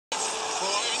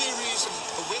reason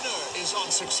the winner is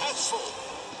unsuccessful,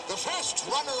 the first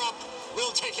runner-up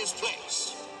will take his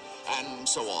place, and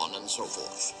so on and so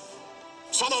forth.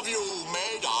 Some of you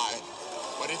may die,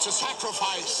 but it's a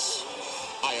sacrifice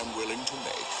I am willing to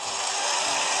make.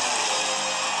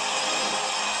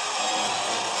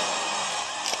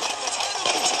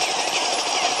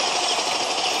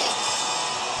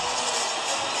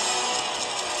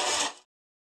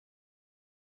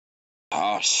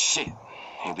 Oh, shit.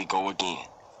 Here we go again.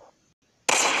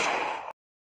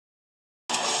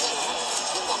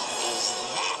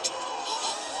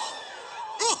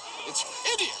 It's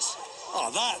hideous.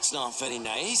 Oh, that's not very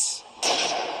nice.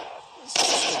 It's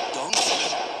just a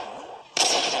donkey.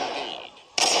 Indeed.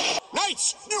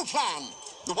 Knights, new plan.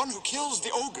 The one who kills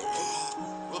the ogre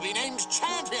will be named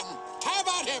champion. Have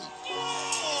at him.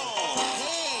 Oh,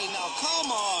 hey, now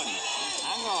come on.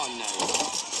 Hang on now.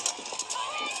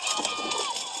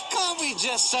 Can't we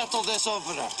just settle this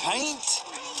over a pint?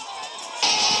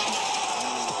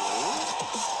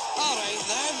 All right,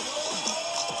 then.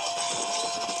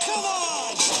 Come on!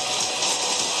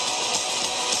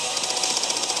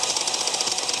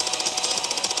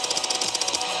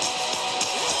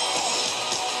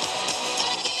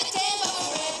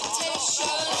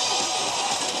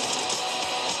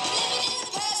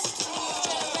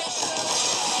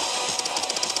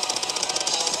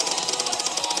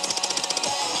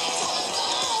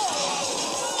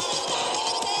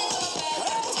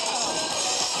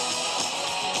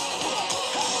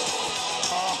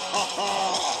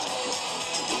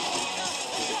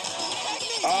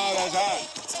 Oh, that's hot.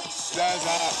 That's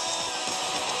hot.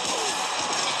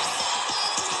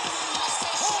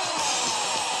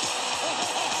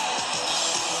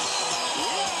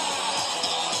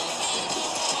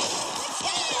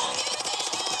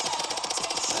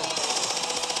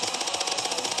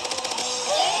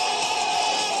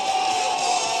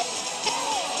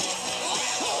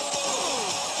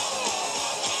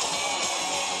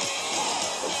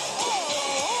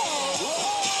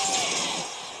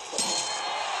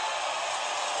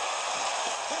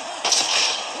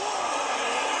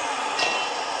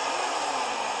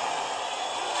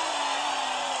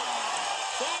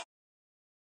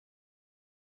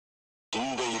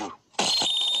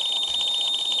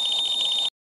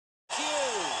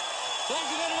 Thank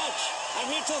you very much. I'm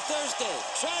here till Thursday.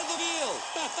 Try the deal.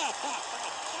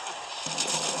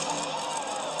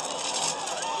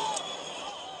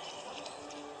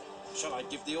 Shall I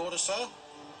give the order, sir?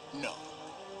 No.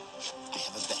 I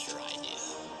have a better idea.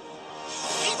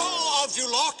 People of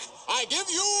Duloc, I give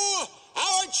you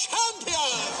our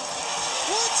champion!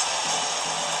 What?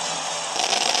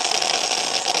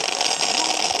 You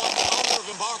won the honor of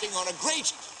embarking on a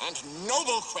great and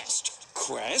noble quest.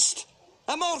 Quest?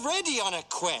 I'm already on a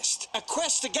quest. A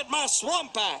quest to get my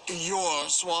swamp back. Your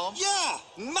swamp? Yeah,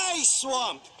 my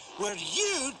swamp, where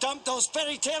you dumped those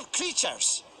fairy tale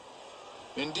creatures.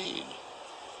 Indeed.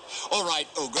 All right,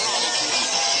 Ogre, I'll make you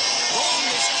go on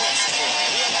this quest for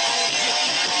me, and I'll give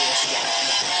you your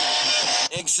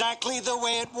swamp. Exactly the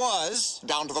way it was.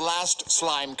 Down to the last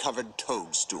slime-covered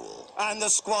toadstool. And the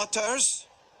squatters?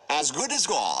 As good as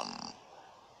gone.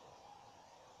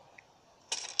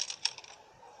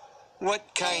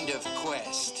 What kind of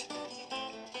quest?